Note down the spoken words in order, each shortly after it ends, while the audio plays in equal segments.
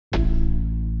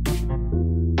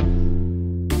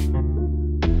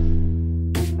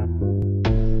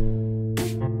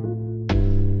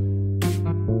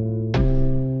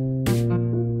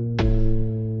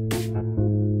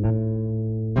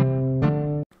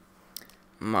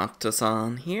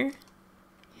Matto-san here.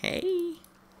 Hey.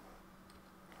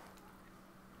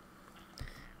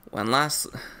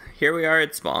 Here we are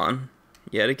at spawn,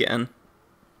 yet again.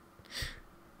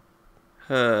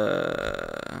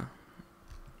 When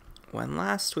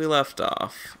last we left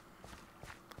off,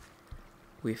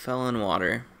 we fell in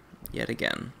water, yet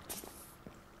again.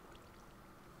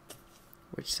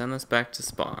 Which sent us back to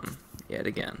spawn, yet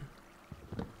again.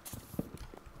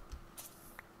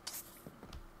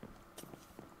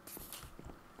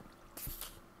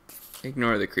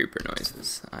 Ignore the creeper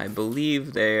noises. I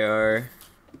believe they are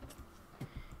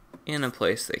in a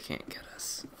place they can't get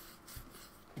us.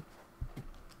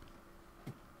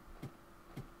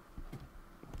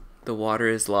 The water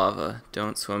is lava.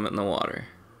 Don't swim in the water.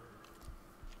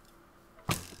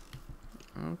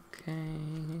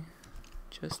 Okay.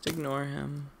 Just ignore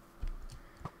him.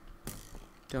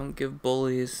 Don't give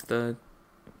bullies the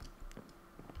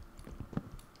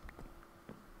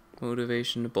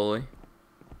motivation to bully.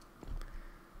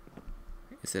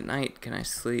 Is it night? Can I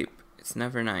sleep? It's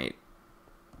never night.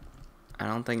 I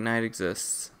don't think night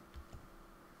exists.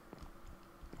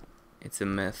 It's a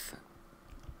myth.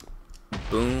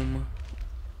 Boom.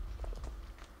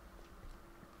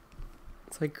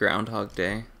 It's like Groundhog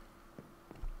Day.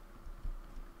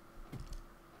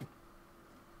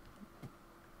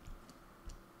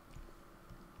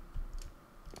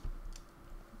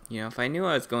 You know, if I knew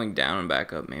I was going down and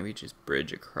back up, maybe just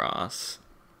bridge across.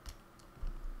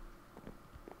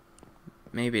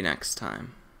 Maybe next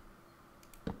time.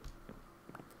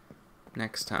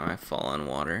 Next time I fall in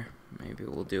water, maybe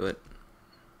we'll do it.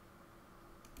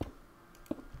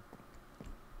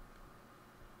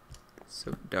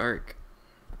 So dark.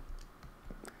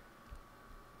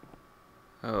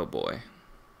 Oh boy.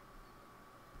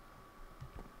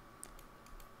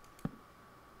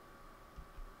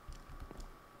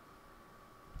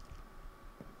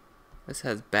 This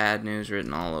has bad news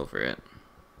written all over it.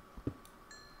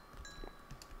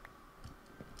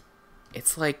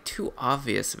 It's like too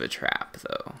obvious of a trap,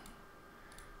 though.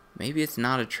 Maybe it's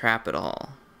not a trap at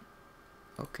all.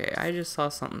 Okay, I just saw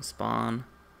something spawn.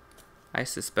 I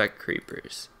suspect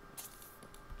creepers.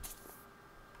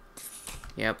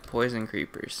 Yep, poison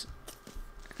creepers.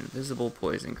 Invisible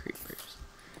poison creepers.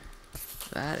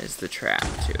 That is the trap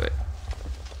to it.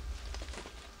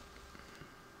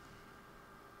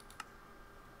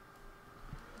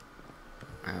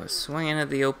 I was swinging at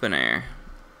the open air.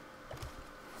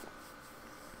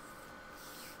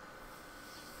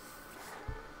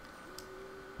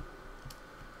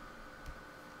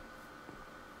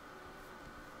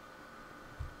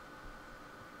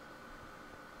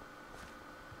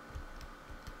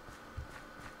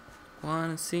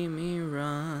 Wanna see me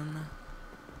run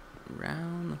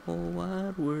around the whole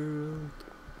wide world?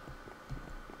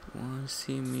 Wanna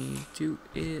see me do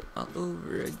it all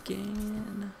over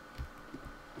again?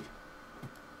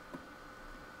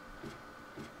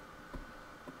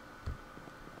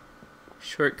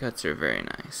 Shortcuts are very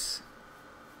nice.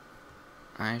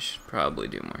 I should probably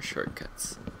do more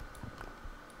shortcuts.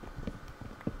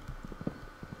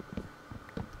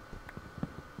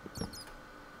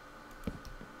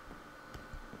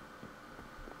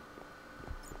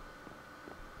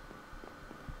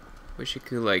 Wish you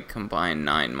could like combine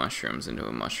 9 mushrooms into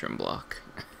a mushroom block.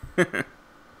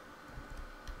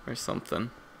 Or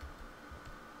something.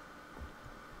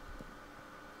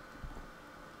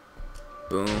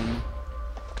 Boom.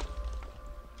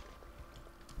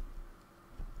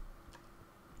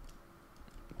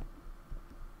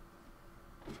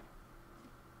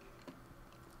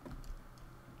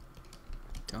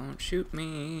 Don't shoot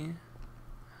me.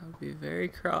 I'll be very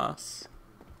cross.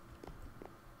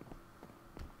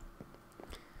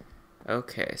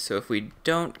 Okay, so if we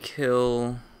don't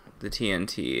kill the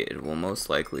TNT, it will most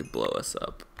likely blow us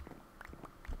up.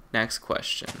 Next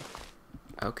question.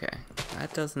 Okay,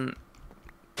 that doesn't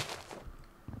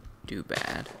do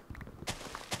bad.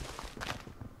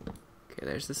 Okay,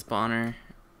 there's the spawner.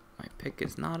 My pick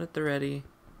is not at the ready.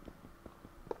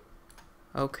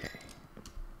 Okay.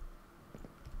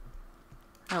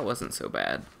 That wasn't so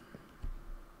bad.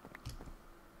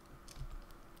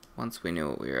 Once we knew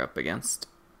what we were up against.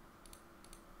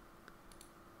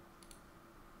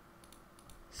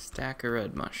 Stack of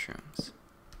red mushrooms.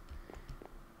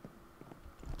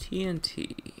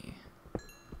 TNT.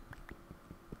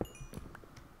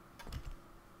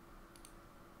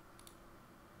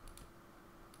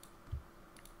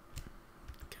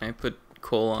 Can I put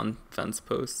coal on fence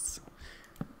posts?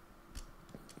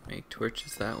 Make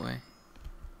torches that way.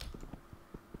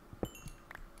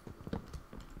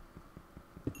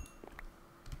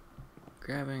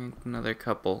 Grabbing another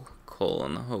couple coal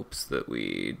in the hopes that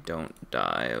we don't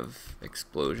die of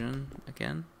explosion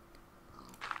again.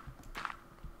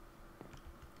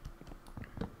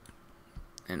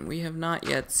 And we have not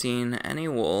yet seen any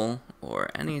wool,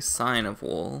 or any sign of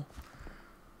wool,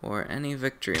 or any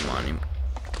victory monument.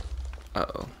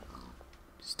 Uh-oh.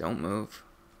 Just don't move.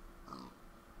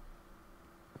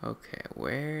 Okay,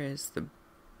 where is the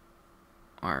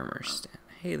armor stand?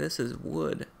 Hey, this is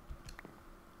wood.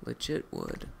 Legit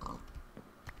wood.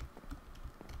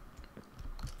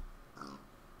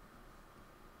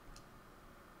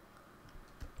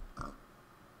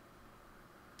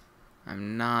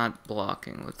 I'm not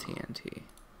blocking with TNT.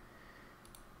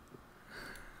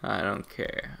 I don't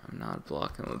care. I'm not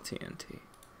blocking with TNT.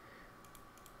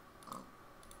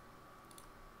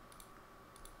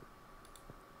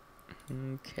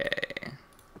 Okay.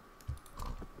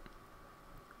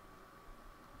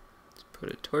 Let's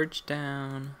put a torch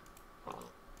down.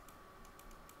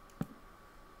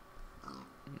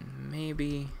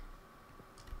 Maybe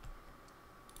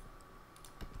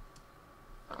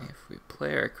if we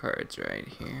play our cards right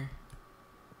here,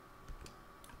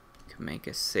 we can make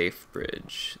a safe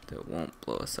bridge that won't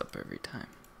blow us up every time.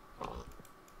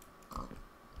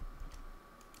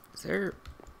 Is there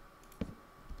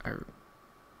a...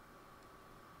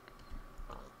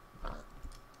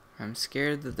 I'm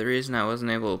scared that the reason I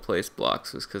wasn't able to place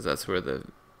blocks was because that's where the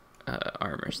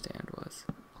armor stand was.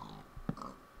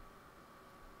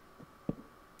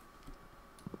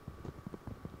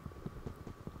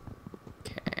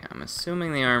 Okay, I'm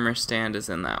assuming the armor stand is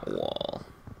in that wall.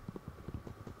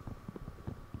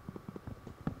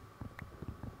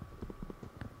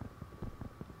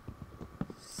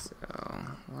 So,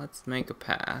 let's make a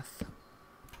path.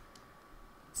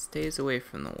 It stays away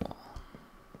from the wall.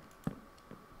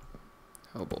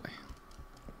 Oh boy.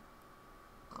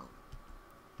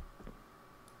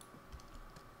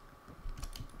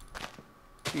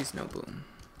 Please no boom.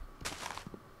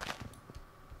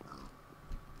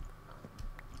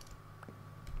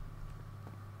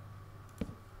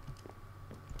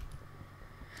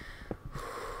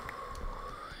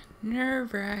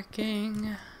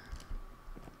 Nerve-wracking.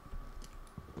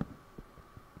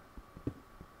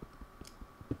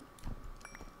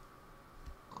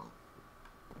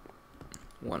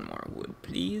 One more wood,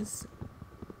 please.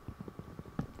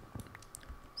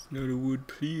 It's not a wood,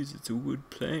 please. It's a wood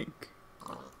plank.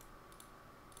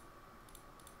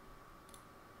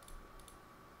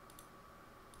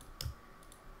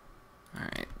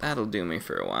 Alright, that'll do me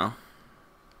for a while.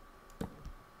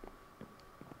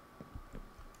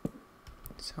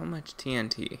 So much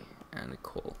TNT and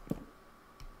coal.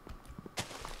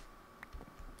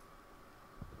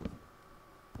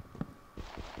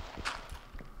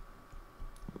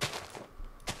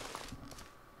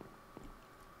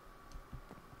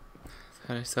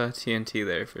 Thought I saw TNT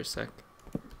there for a sec.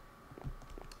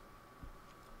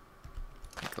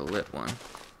 Like a lit one.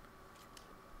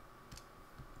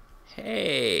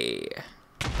 Hey!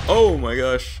 Oh my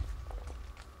gosh!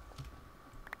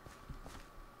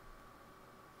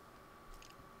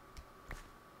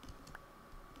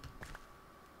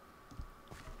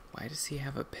 Why does he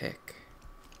have a pick?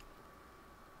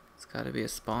 It's gotta be a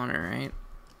spawner, right?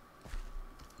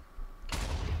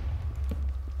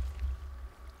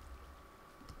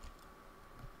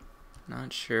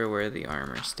 Not sure where the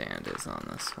armor stand is on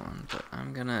this one, but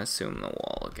I'm gonna assume the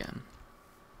wall again.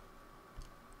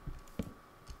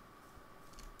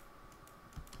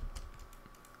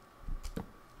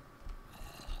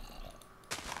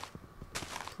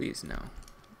 Please no.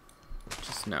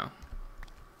 Just no.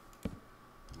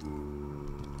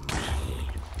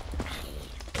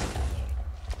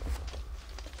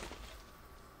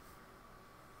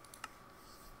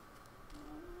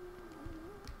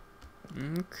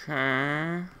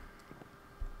 Okay.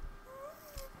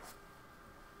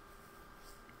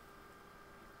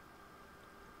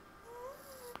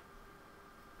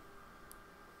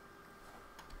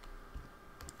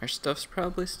 Our stuff's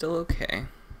probably still okay.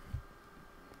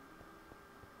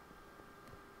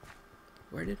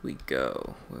 Where did we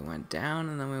go? We went down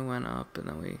and then we went up and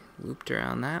then we looped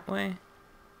around that way.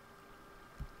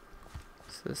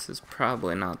 So this is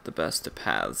probably not the best of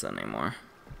paths anymore.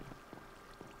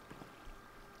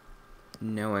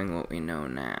 Knowing what we know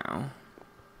now.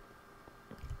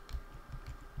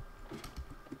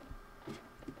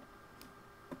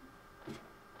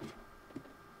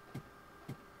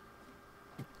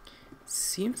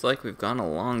 Seems like we've gone a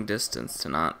long distance to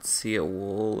not see a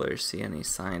wool or see any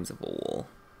signs of a wool.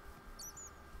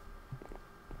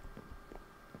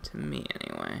 To me,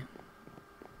 anyway.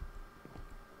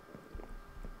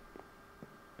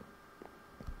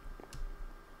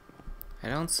 I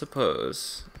don't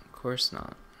suppose. Of course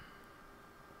not.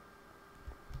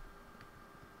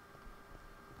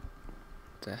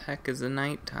 The heck is a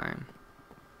nighttime?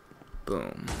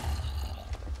 Boom.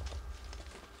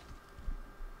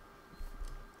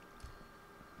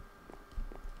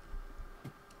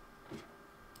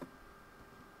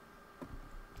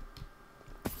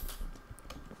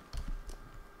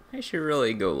 I should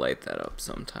really go light that up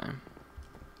sometime.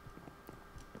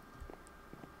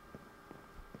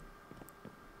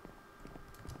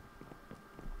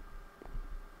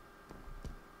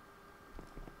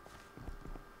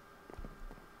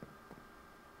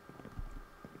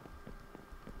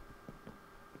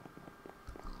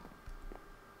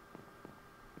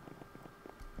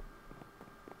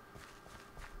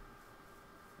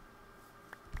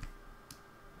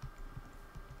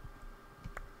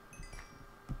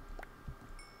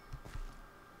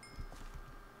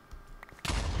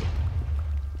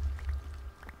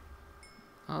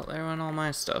 Oh, there went all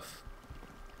my stuff.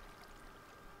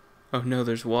 Oh no,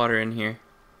 there's water in here.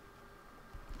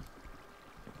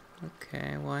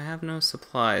 Okay, well I have no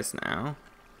supplies now.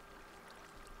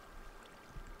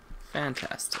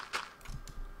 Fantastic.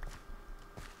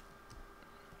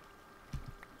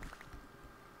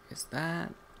 Is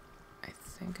that... I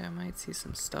think I might see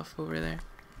some stuff over there.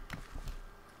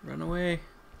 Run away.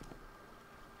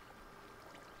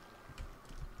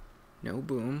 No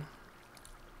boom.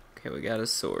 Okay, we got a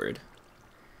sword.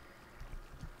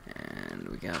 And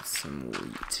we got some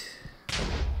wheat.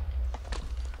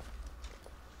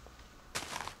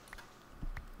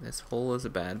 This hole is a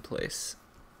bad place.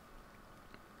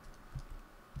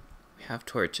 We have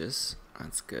torches.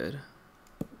 That's good.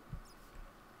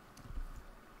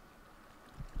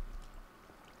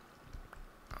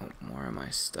 Oh, more of my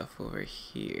stuff over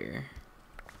here.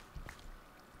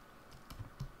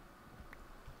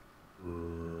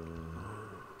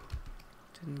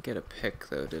 Didn't get a pick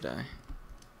though, did I?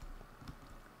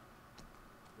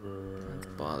 That's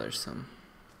bothersome.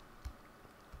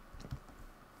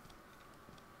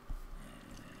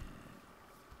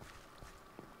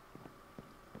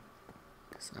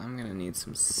 Because I'm gonna need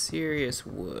some serious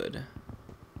wood.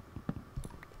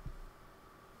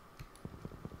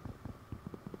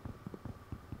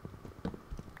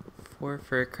 Four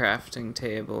for a crafting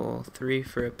table, 3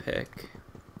 for a pick.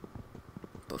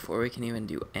 Before we can even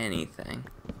do anything.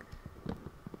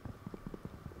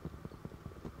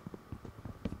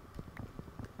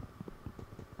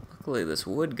 Luckily this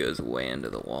wood goes way into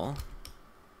the wall.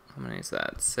 How many is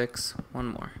that? 6? One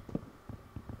more.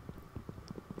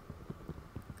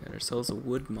 Got ourselves a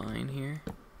wood mine here.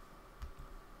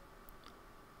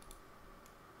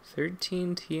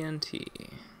 13 TNT.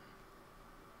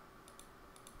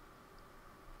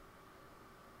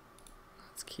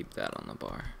 Let's keep that on the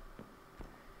bar.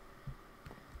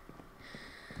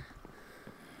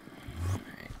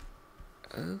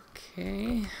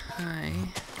 Okay, hi.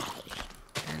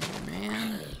 And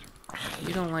man,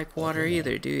 you don't like water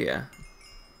either, do ya?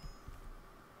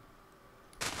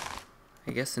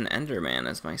 I guess an Enderman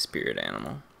is my spirit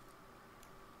animal.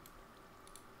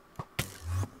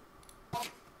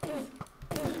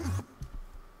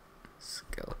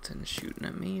 Skeleton shooting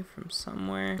at me from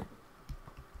somewhere.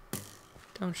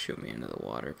 Don't shoot me into the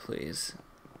water, please.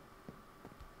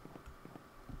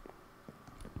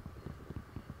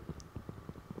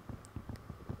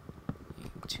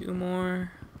 Two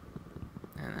more,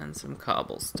 and then some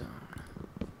cobblestone.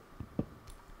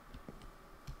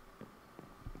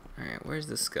 Alright, where's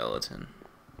the skeleton?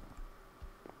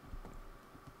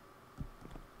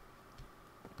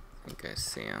 I think I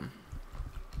see him.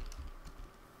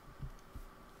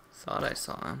 Thought I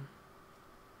saw him.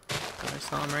 Thought I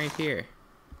saw him right here.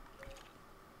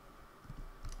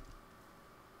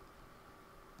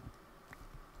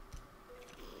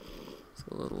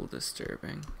 A little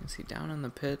disturbing. Is he down in the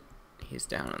pit? He's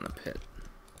down in the pit.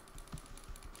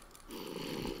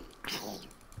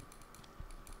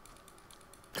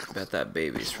 I bet that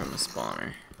baby's from the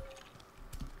spawner.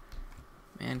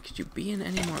 Man, could you be in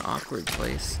any more awkward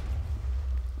place?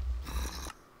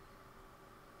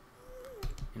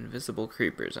 Invisible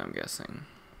creepers, I'm guessing.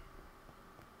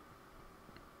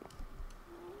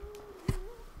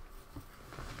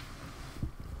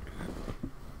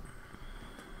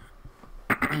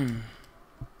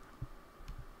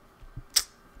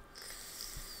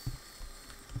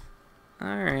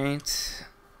 Alright.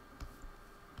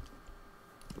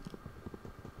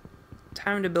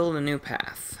 Time to build a new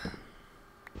path.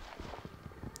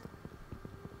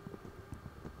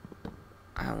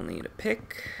 I'll need a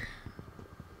pick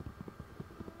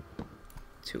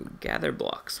to gather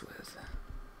blocks with.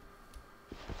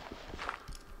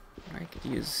 I could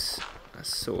use a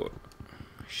sword,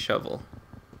 shovel.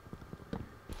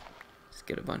 Let's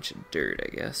get a bunch of dirt,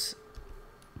 I guess.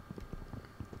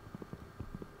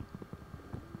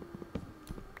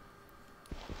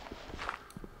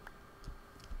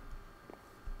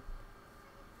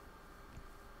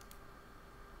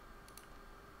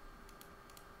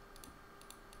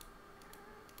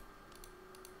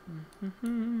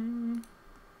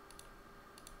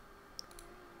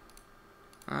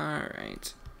 All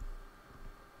right.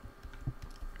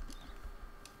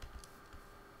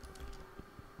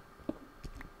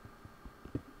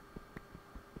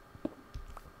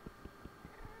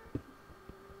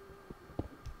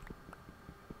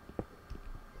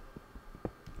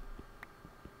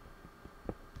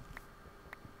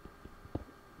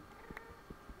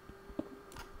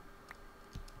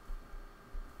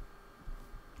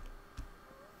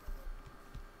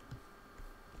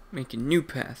 Make a new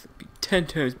path. It'd be 10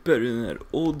 times better than that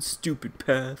old stupid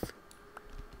path.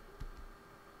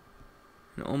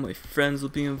 And all my friends will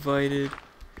be invited.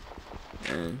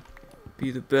 And be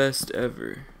the best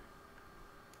ever.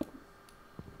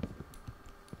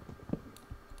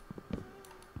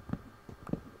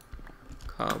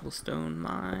 Cobblestone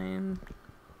mine.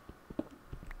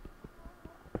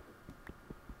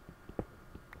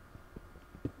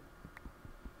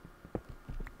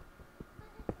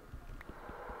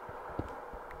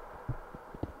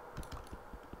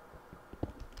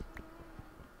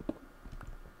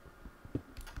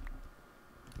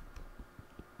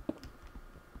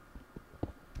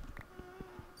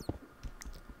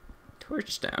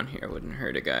 Torch down here wouldn't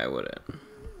hurt a guy, would it?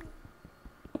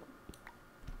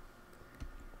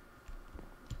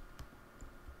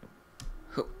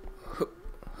 Hoop, hoop,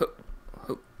 hoop,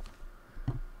 hoop.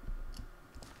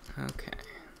 Okay.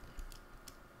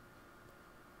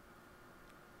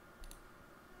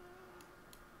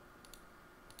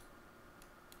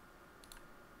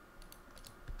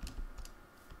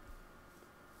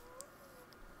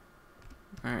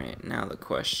 Alright, now the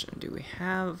question, do we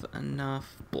have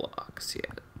enough blocks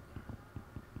yet?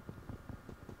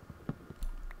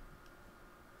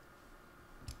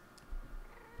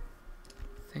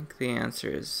 I think the answer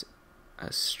is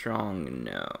a strong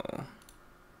no.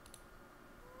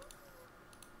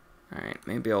 Alright,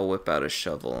 maybe I'll whip out a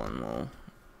shovel and we'll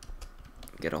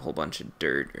get a whole bunch of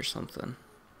dirt or something.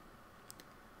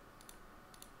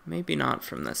 Maybe not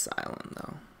from this island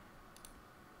though.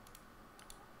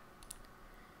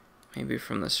 Maybe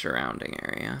from the surrounding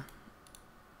area.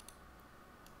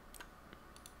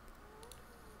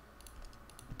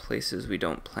 Places we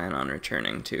don't plan on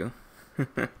returning to.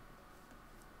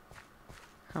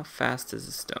 How fast is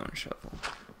a stone shovel?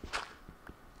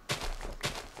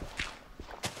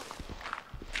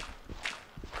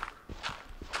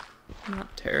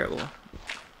 Not terrible.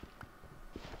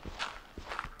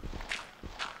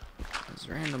 Those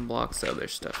random blocks of other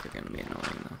stuff are gonna be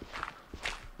annoying though.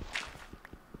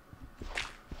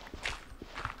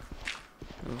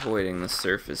 Avoiding the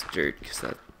surface dirt because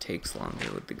that takes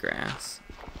longer with the grass.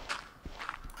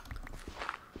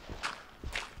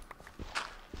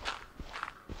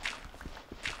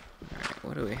 Alright,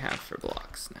 what do we have for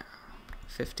blocks now?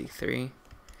 53.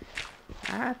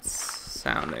 That's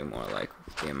sounding more like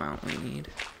the amount we need.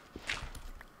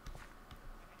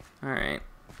 Alright,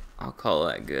 I'll call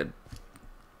that good.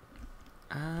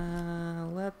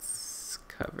 Let's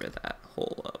cover that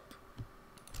hole up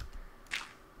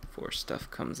before stuff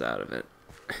comes out of it.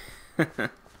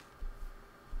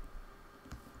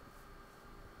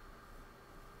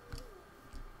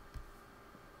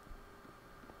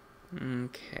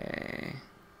 Okay.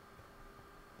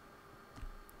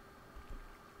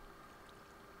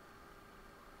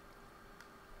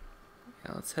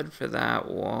 Yeah, let's head for that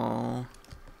wall.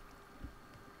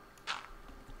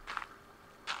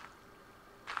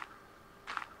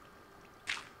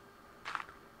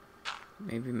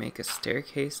 Maybe make a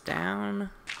staircase down,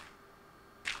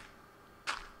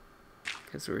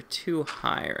 because we're too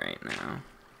high right now.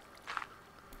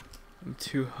 I'm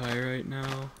too high right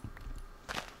now.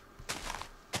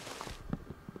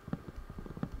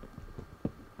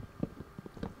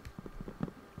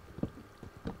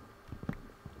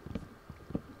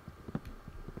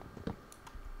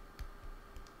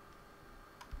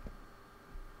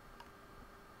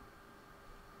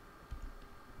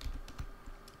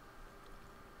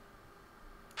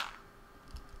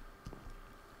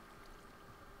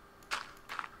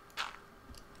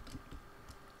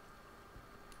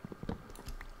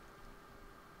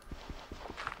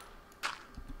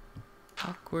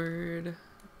 Awkward.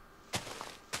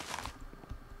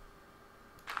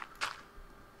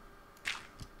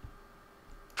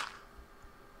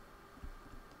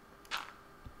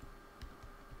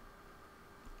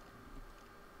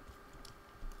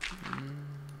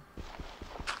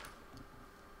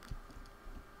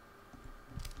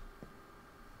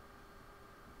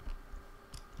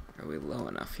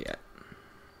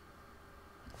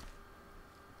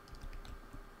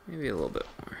 Maybe a little bit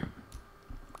more.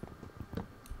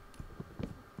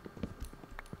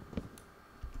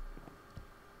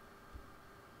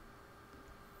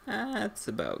 That's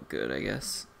about good, I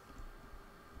guess.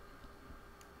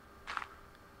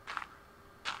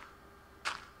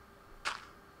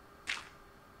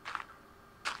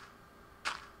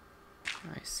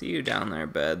 I see you down there,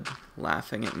 bed,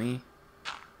 laughing at me.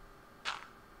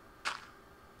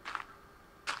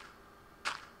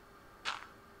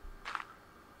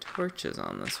 Torches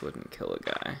on this wouldn't kill a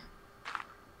guy.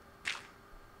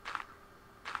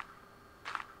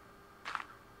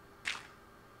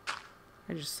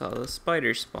 I just saw the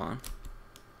spider spawn.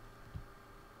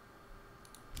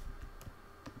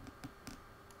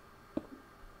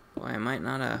 Boy, I might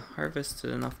not have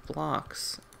harvested enough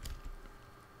blocks.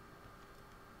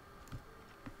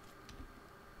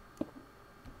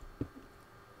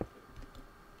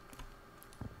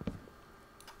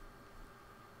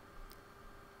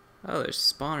 Oh, there's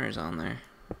spawners on there.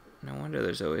 No wonder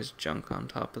there's always junk on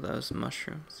top of those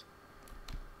mushrooms.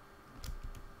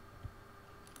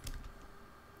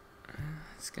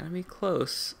 It's gonna be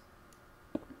close.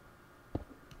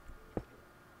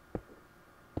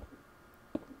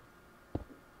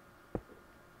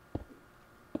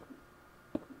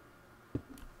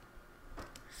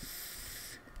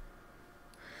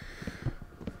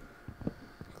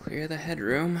 Clear the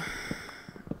headroom.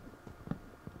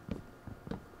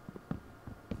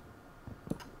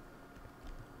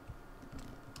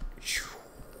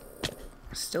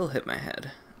 Still hit my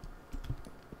head.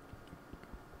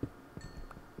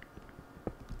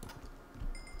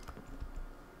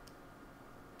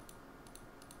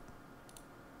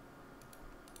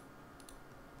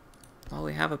 Well,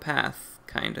 we have a path,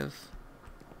 kind of.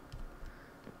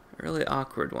 A really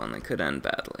awkward one that could end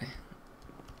badly.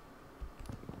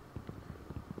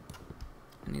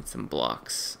 I need some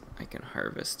blocks I can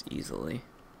harvest easily.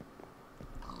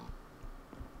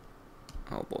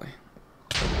 Oh boy.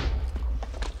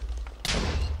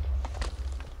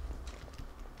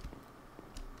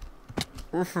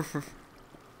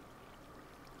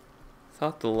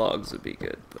 Thought the logs would be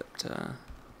good, but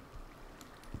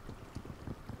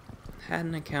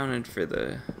hadn't accounted for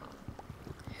the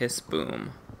hiss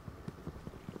boom.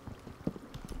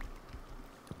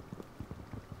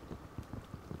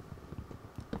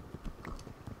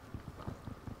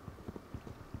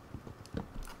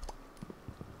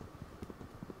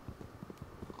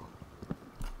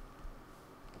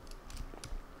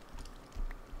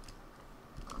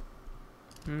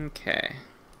 Okay.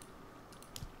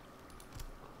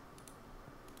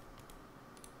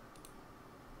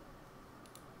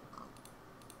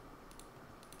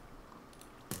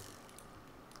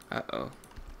 Uh-oh.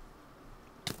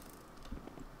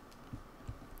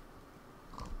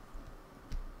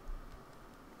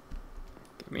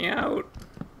 Get me out.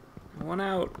 I want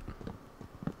out.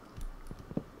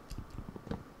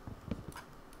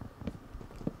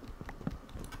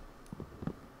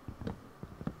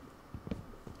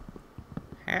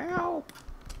 Help!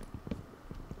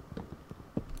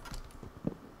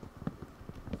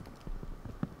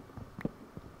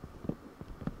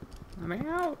 Let me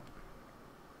out.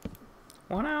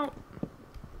 One out.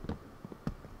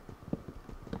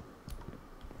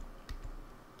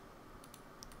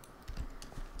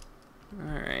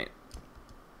 Alright.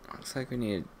 Looks like we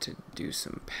need to do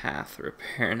some path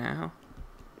repair now.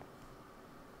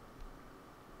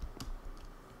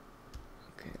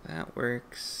 Okay, that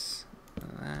works.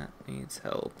 That needs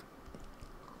help.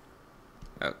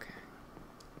 Okay.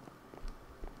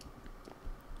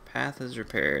 Path is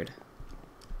repaired.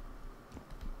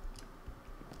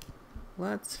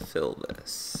 Let's fill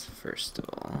this, first of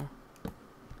all.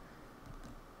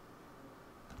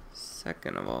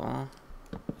 Second of all, oh,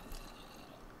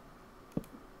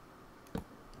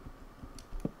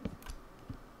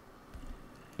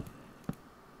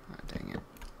 dang it.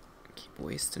 Keep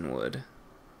wasting wood.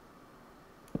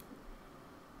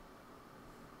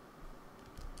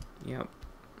 Yep.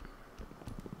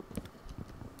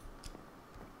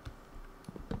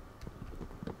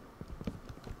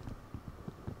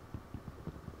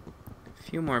 A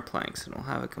few more planks and we'll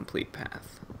have a complete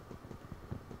path.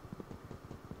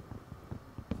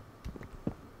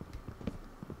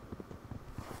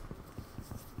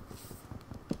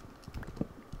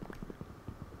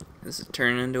 This is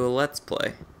turning into a let's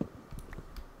play.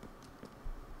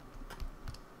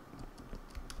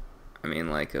 I mean,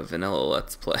 like a vanilla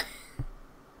let's play.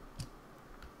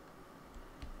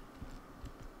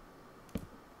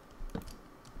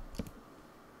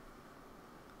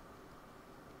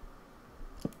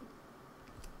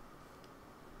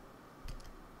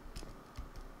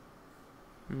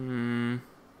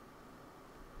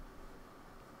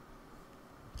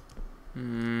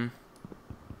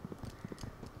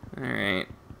 Alright.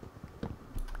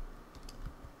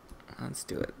 Let's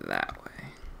do it that way.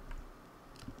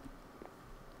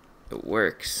 It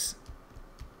works.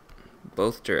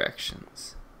 Both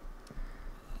directions.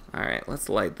 Alright, let's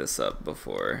light this up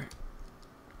before...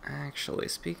 Actually,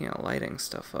 speaking of lighting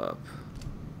stuff up...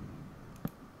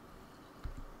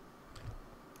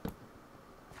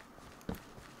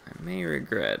 I may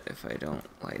regret if I don't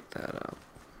light that up.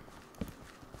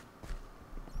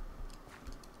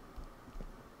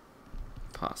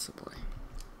 Possibly.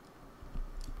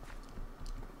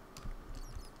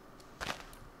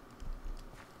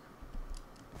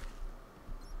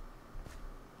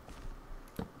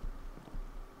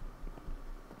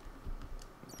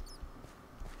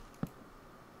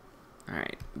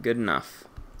 Alright, good enough.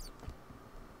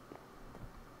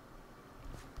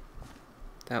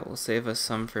 That will save us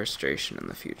some frustration in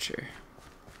the future.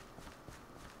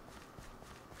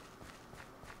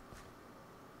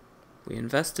 We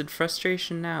invested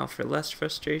frustration now for less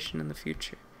frustration in the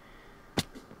future.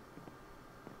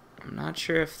 I'm not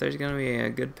sure if there's going to be a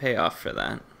good payoff for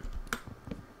that.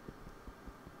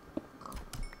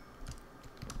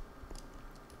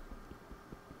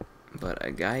 But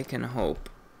a guy can hope.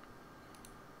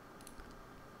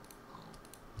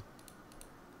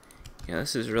 Yeah,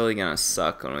 this is really gonna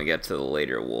suck when we get to the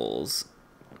later wools.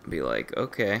 Be like,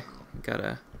 okay,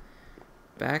 gotta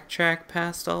backtrack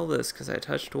past all this because I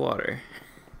touched water.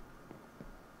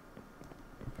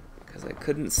 Because I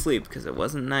couldn't sleep because it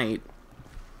wasn't night.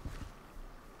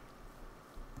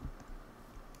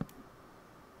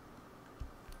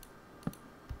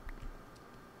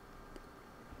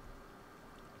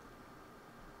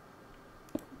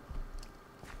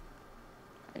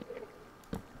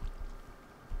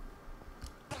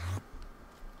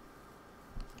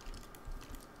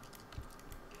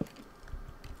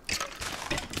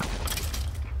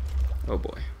 Oh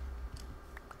boy.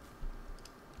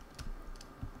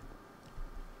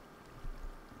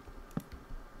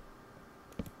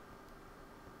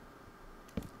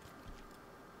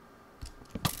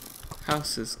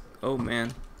 House is... oh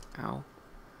man. Ow.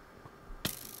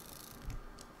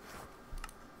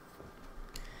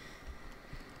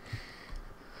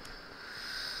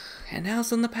 And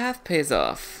house on the path pays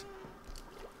off.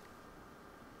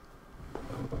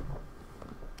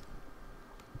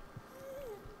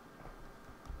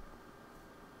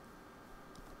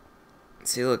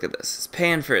 See, look at this. It's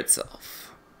paying for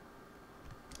itself.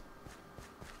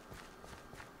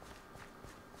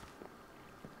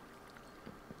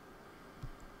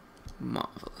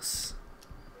 Marvelous.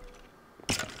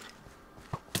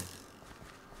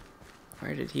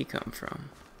 Where did he come from?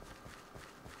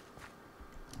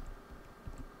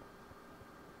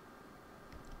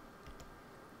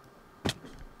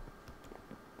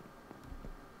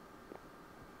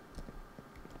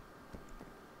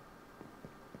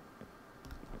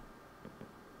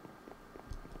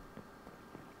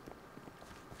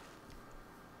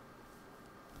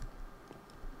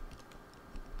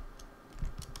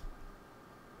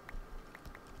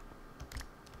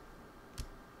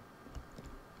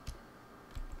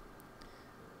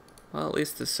 Well, at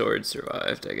least the sword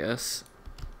survived, I guess.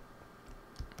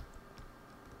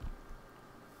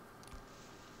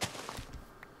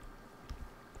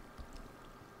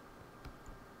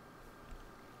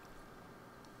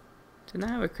 Didn't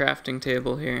I have a crafting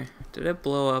table here? Did it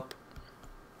blow up?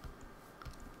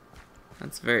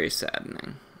 That's very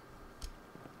saddening.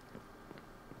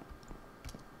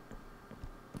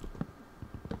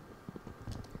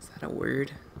 Is that a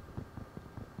word?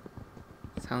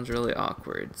 Sounds really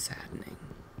awkward. Saddening.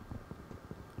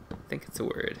 I think it's a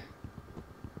word.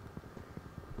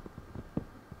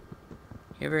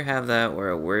 You ever have that where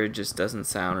a word just doesn't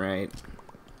sound right?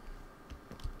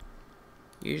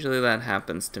 Usually that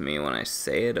happens to me when I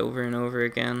say it over and over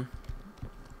again.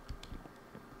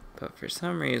 But for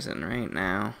some reason right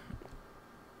now,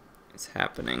 it's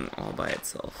happening all by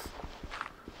itself.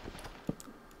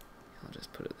 I'll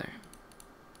just put it there.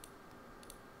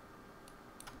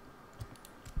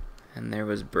 And there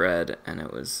was bread, and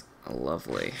it was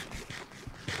lovely.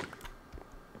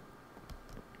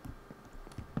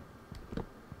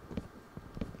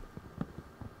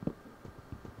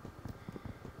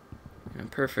 In a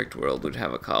perfect world, we'd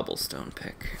have a cobblestone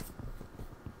pick.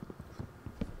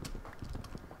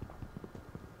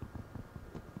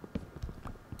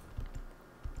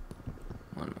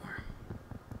 One more.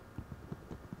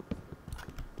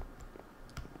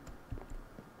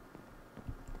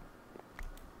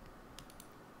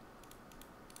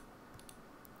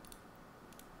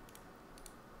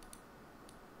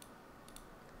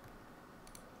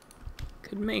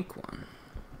 Could make one.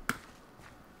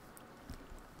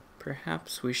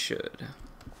 Perhaps we should.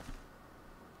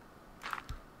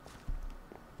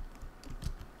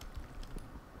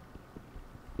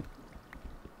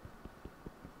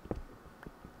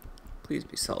 Please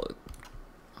be solid.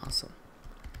 Awesome.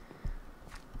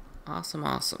 Awesome,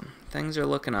 awesome. Things are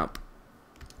looking up.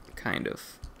 Kind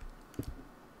of.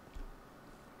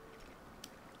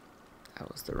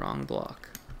 That was the wrong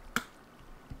block.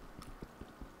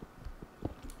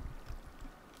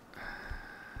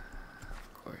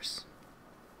 Of course.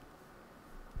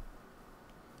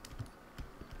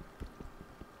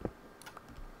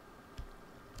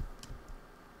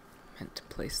 Meant to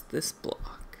place this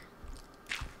block.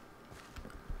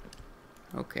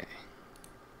 Okay.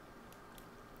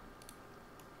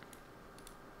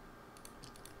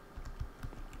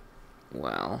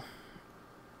 Well,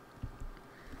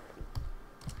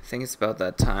 I think it's about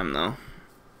that time, though.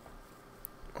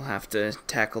 We'll have to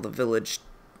tackle the village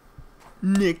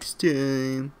next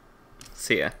time.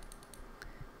 See ya.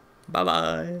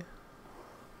 Bye-bye.